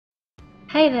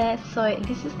Hey there, so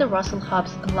this is the Russel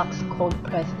Hobbs Luxe Cold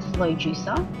Press Slow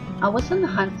Juicer. I was on the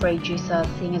hunt for a juicer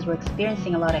seeing as we're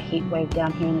experiencing a lot of heat wave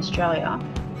down here in Australia,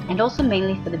 and also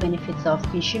mainly for the benefits of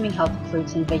consuming healthy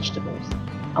fruits and vegetables.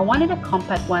 I wanted a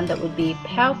compact one that would be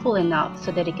powerful enough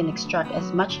so that it can extract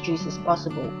as much juice as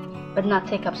possible, but not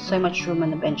take up so much room on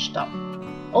the bench top.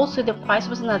 Also, the price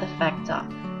was another factor.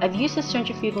 I've used a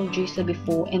centrifugal juicer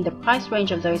before and the price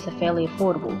range of those are fairly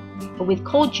affordable, but with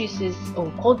cold juices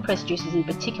or cold pressed juices in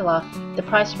particular, the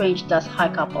price range does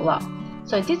hike up a lot.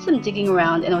 So I did some digging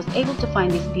around and I was able to find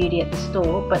this beauty at the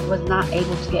store, but was not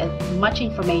able to get much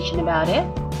information about it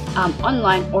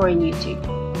online or on YouTube,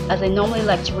 as I normally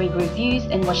like to read reviews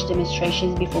and watch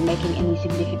demonstrations before making any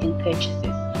significant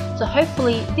purchases. So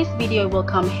hopefully this video will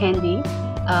come handy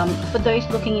for those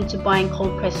looking into buying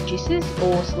cold pressed juices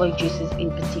or slow juices in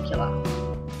particular.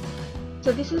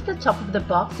 So this is the top of the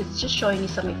box. It's just showing you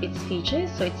some of its features.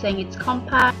 So it's saying it's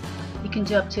compact, you can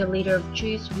do up to 1 liter of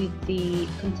juice with the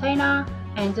container,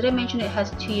 and did I mention it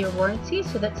has 2-year warranty,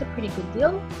 so that's a pretty good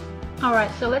deal.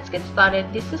 Alright, so let's get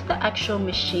started. This is the actual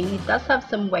machine. It does have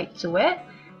some weight to it,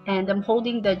 and I'm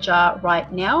holding the jar right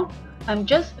now. I'm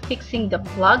just fixing the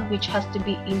plug, which has to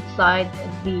be inside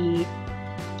the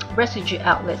residue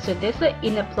outlet. So there's an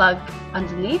inner plug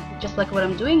underneath, just like what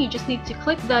I'm doing. You just need to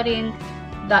click that in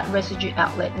that residue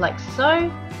outlet like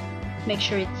so. Make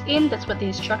sure it's in. That's what the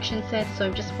instruction said, so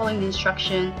I'm just following the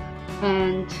instruction,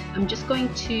 and I'm just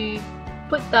going to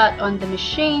put that on the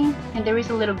machine, and there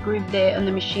is a little groove there on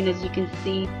the machine, as you can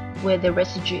see, where the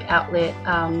residue outlet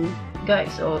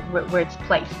goes, or where it's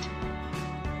placed.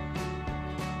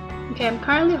 Okay, I'm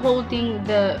currently holding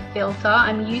the filter.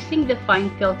 I'm using the fine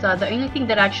filter. The only thing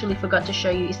that I actually forgot to show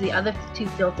you is the other 2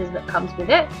 filters that comes with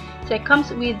it. So it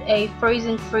comes with a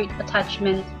frozen fruit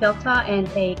attachment filter and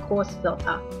a coarse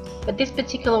filter. But this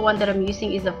particular one that I'm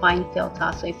using is a fine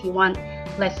filter. So if you want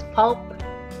less pulp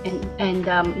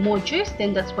and more juice,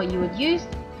 then that's what you would use.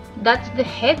 That's the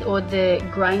head, or the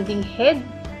grinding head.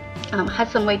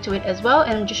 Has some weight to it as well,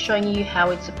 and I'm just showing you how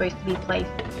it's supposed to be placed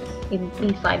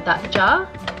inside that jar.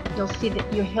 You'll see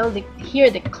that you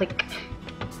hear the click.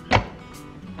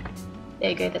 There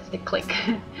you go, that's the click.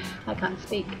 I can't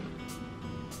speak.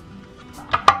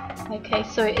 Okay,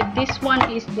 so this one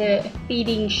is the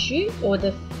feeding chute, or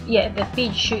the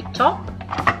feed chute top,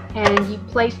 and you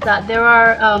place that. There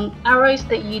are arrows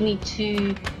that you need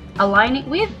to align it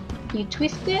with. You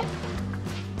twist it,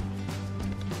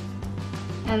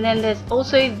 and then there's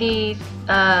also these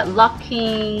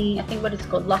locking, I think what it's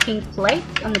called, locking plates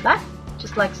on the back,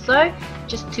 just like so,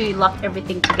 just to lock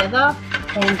everything together.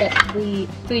 And that's the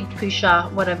food pusher,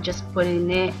 what I've just put in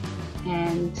there,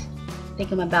 and I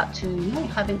think I'm about to, no, I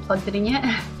haven't plugged it in yet.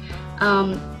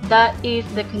 That is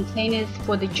the containers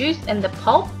for the juice and the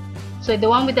pulp. So the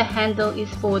one with the handle is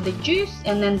for the juice,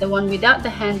 and then the one without the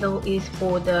handle is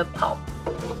for the pulp.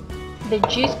 The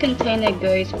juice container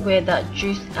goes where that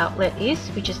juice outlet is,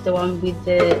 which is the one with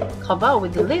the cover,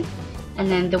 with the lid, and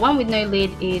then the one with no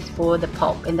lid is for the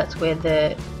pulp, and that's where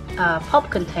the pulp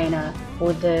container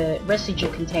or the residue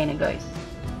container goes.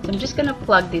 So I'm just going to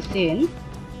plug this in,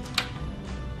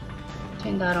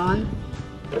 turn that on,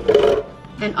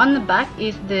 and on the back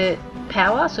is the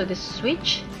power, so the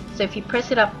switch. So if you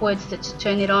press it upwards, that's to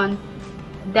turn it on,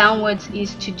 downwards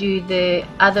is to do the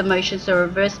other motion, so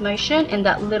reverse motion, and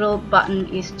that little button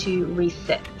is to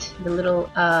reset, the little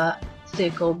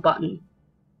circle button.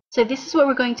 So this is what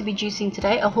we're going to be juicing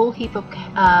today: a whole heap of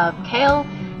kale,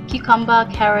 cucumber,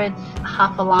 carrots,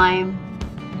 half a lime,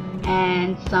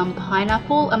 and some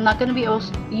pineapple. I'm not going to be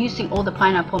using all the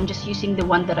pineapple, I'm just using the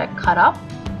one that I cut up.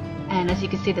 And as you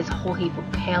can see, there's a whole heap of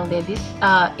kale there. This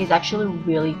is actually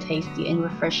really tasty and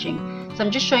refreshing. So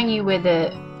I'm just showing you where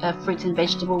the fruits and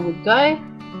vegetable would go.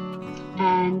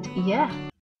 And yeah,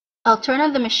 I'll turn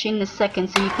on the machine in a second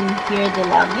so you can hear the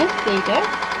loudness. There you go.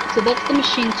 So that's the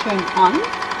machine turned on.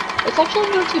 It's actually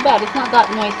not too bad, it's not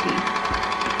that noisy.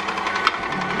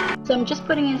 So I'm just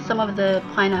putting in some of the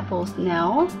pineapples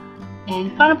now.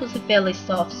 And pineapples are fairly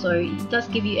soft, so it does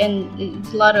give you, and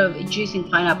it's a lot of juice in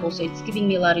pineapple, so it's giving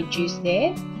me a lot of juice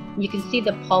there. You can see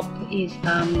the pulp is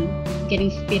getting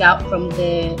spit out from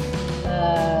the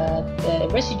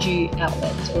residue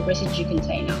outlet or residue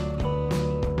container.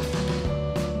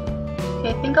 Okay,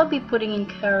 I think I'll be putting in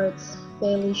carrots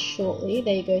fairly shortly.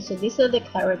 There you go. So these are the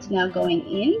carrots now going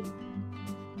in.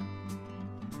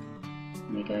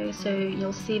 There you go. So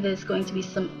you'll see there's going to be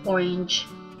some orange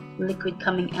liquid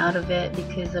coming out of it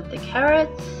because of the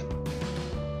carrots.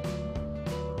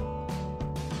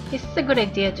 This is a good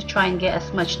idea to try and get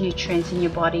as much nutrients in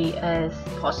your body as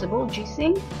possible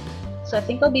juicing. So I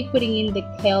think I'll be putting in the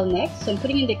kale next. So I'm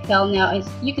putting in the kale now. As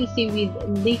you can see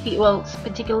with leafy, well,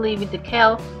 particularly with the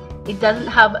kale, it doesn't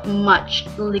have much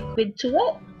liquid to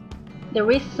it. There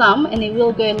is some, and it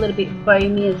will go a little bit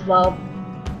foamy as well.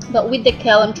 But with the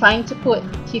kale, I'm trying to put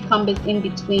cucumbers in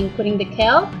between putting the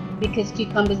kale, because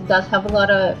cucumbers does have a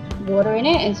lot of water in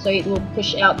it, and so it will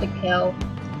push out the kale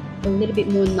a little bit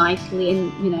more nicely,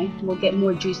 and you know, we'll get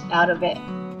more juice out of it.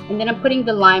 And then I'm putting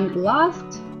the lime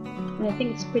last, and I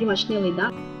think it's pretty much nearly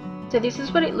done. So this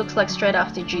is what it looks like straight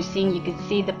after juicing. You can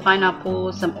see the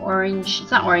pineapple, some orange,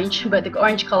 it's not orange, but the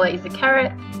orange color is the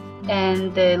carrot,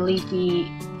 and the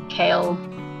leafy kale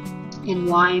and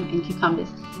lime and cucumbers.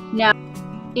 Now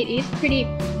it is pretty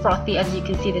frothy, as you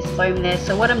can see this foam there.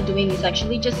 So what I'm doing is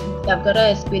actually just, I've got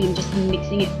a spoon and just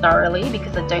mixing it thoroughly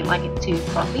because I don't like it too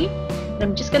frothy. And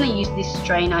I'm just going to use this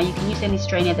strainer. You can use any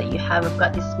strainer that you have. I've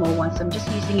got this small one, so I'm just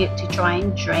using it to try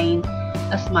and drain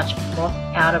as much froth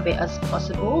out of it as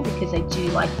possible, because I do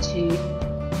like to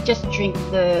just drink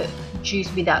the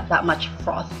juice without that much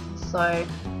froth. So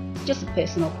just a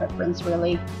personal preference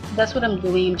really. That's what I'm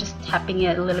doing. I'm just tapping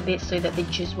it a little bit so that the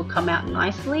juice will come out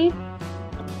nicely.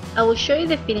 I will show you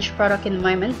the finished product in a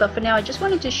moment, but for now I just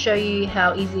wanted to show you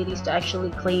how easy it is to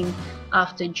actually clean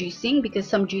after juicing, because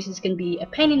some juices can be a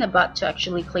pain in the butt to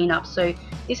actually clean up. So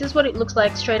this is what it looks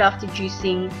like straight after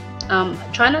juicing.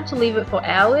 Try not to leave it for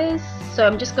hours. So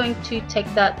I'm just going to take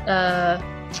that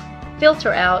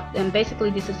filter out and basically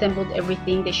disassembled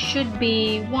everything. There should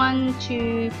be 1,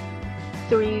 2,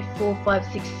 3, 4,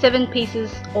 5, 6, 7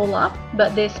 pieces all up,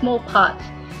 but they're small parts.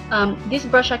 This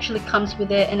brush actually comes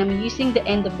with it, and I'm using the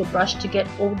end of the brush to get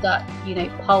all that, you know,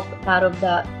 pulp out of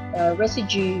that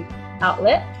residue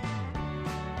outlet.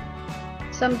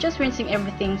 So I'm just rinsing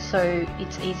everything so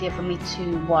it's easier for me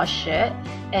to wash it.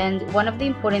 And one of the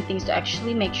important things to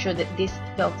actually make sure that this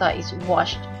filter is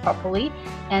washed properly,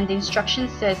 and the instruction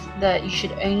says that you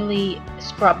should only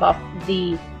scrub off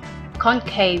the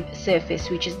concave surface,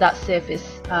 which is that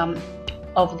surface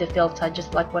of the filter,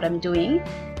 just like what I'm doing.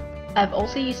 I've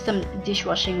also used some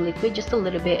dishwashing liquid, just a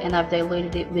little bit, and I've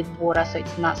diluted it with water so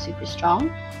it's not super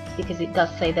strong, because it does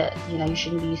say that, you know, you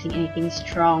shouldn't be using anything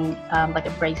strong like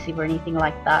abrasive or anything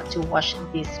like that to wash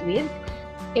this with.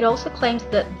 It also claims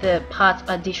that the parts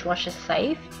are dishwasher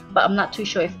safe, but I'm not too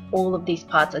sure if all of these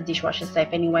parts are dishwasher safe.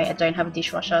 Anyway, I don't have a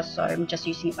dishwasher, so I'm just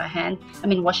using it by hand.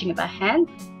 washing it by hand.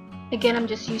 Again, I'm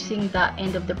just using that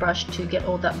end of the brush to get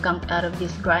all that gunk out of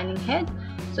this grinding head.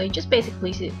 So you just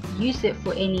basically use it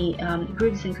for any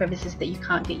grooves and crevices that you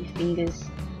can't get your fingers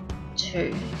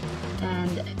to.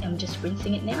 And I'm just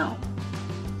rinsing it now.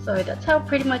 So that's how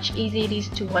pretty much easy it is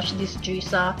to wash this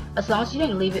juicer, as long as you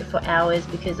don't leave it for hours,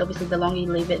 because obviously the longer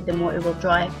you leave it, the more it will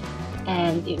dry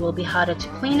and it will be harder to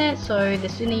clean it. So the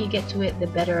sooner you get to it, the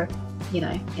better, you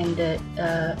know, and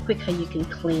the quicker you can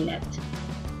clean it.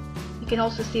 You can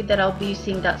also see that I'll be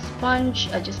using that sponge.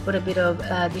 I just put a bit of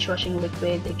dishwashing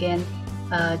liquid, again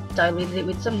diluted it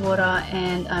with some water,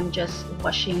 and I'm just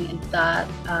washing that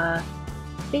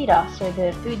feeder, so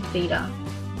the food feeder.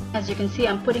 As you can see,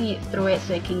 I'm putting it through it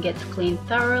so it can get cleaned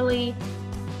thoroughly,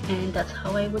 and that's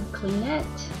how I would clean it.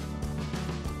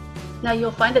 Now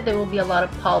you'll find that there will be a lot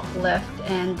of pulp left,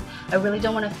 and I really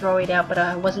don't want to throw it out, but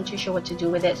I wasn't too sure what to do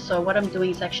with it. So what I'm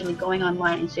doing is actually going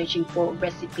online and searching for a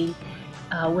recipe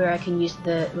where I can use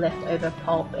the leftover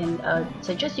pulp, and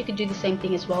suggest you could do the same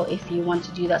thing as well if you want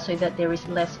to do that, so that there is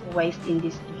less waste in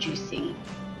this juicing.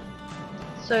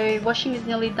 So washing is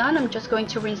nearly done. I'm just going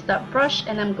to rinse that brush,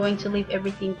 and I'm going to leave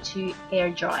everything to air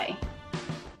dry.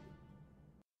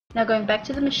 Now going back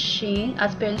to the machine,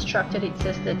 as per instructed, it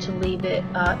says that to leave it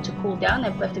to cool down.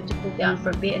 I've left it to cool down for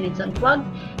a bit, and it's unplugged,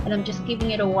 and I'm just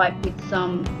giving it a wipe with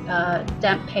some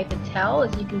damp paper towel,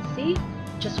 as you can see.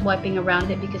 Just wiping around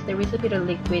it, because there is a bit of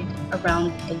liquid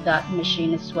around that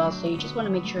machine as well, so you just want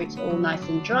to make sure it's all nice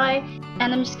and dry.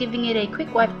 And I'm just giving it a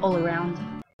quick wipe all around.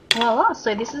 Voila!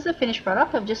 So this is the finished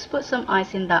product. I've just put some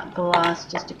ice in that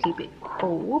glass just to keep it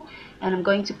cool, and I'm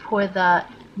going to pour that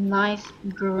nice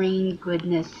green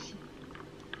goodness.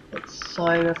 It's so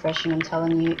refreshing, I'm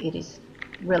telling you. It is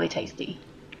really tasty,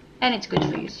 and it's good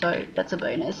for you, so that's a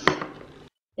bonus.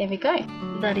 There we go.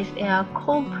 That is our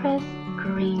cold pressed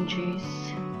green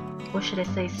juice, or should I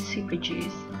say super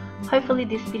juice. Hopefully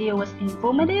this video was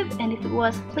informative, and if it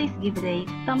was, please give it a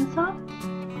thumbs up,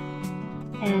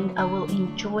 and I will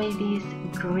enjoy this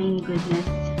green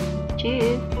goodness.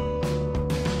 Cheers!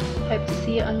 Hope to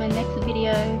see you on my next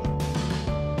video.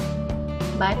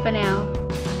 Bye for now.